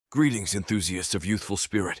Greetings, enthusiasts of youthful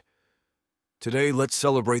spirit. Today, let's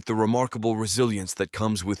celebrate the remarkable resilience that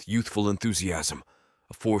comes with youthful enthusiasm,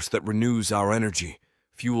 a force that renews our energy,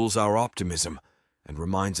 fuels our optimism, and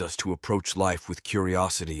reminds us to approach life with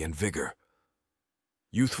curiosity and vigor.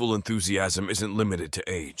 Youthful enthusiasm isn't limited to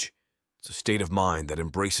age. It's a state of mind that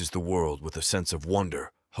embraces the world with a sense of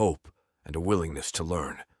wonder, hope, and a willingness to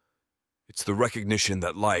learn. It's the recognition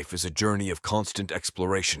that life is a journey of constant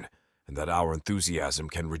exploration, and that our enthusiasm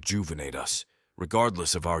can rejuvenate us,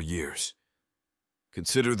 regardless of our years.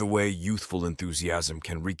 Consider the way youthful enthusiasm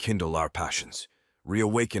can rekindle our passions,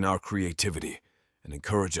 reawaken our creativity, and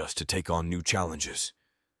encourage us to take on new challenges.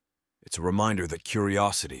 It's a reminder that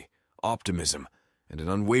curiosity, optimism, and an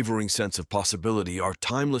unwavering sense of possibility are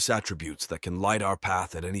timeless attributes that can light our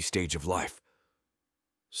path at any stage of life.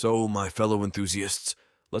 So, my fellow enthusiasts,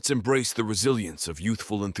 let's embrace the resilience of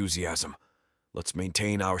youthful enthusiasm. Let's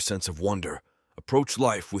maintain our sense of wonder, approach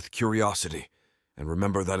life with curiosity, and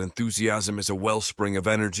remember that enthusiasm is a wellspring of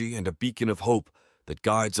energy and a beacon of hope that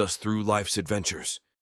guides us through life's adventures.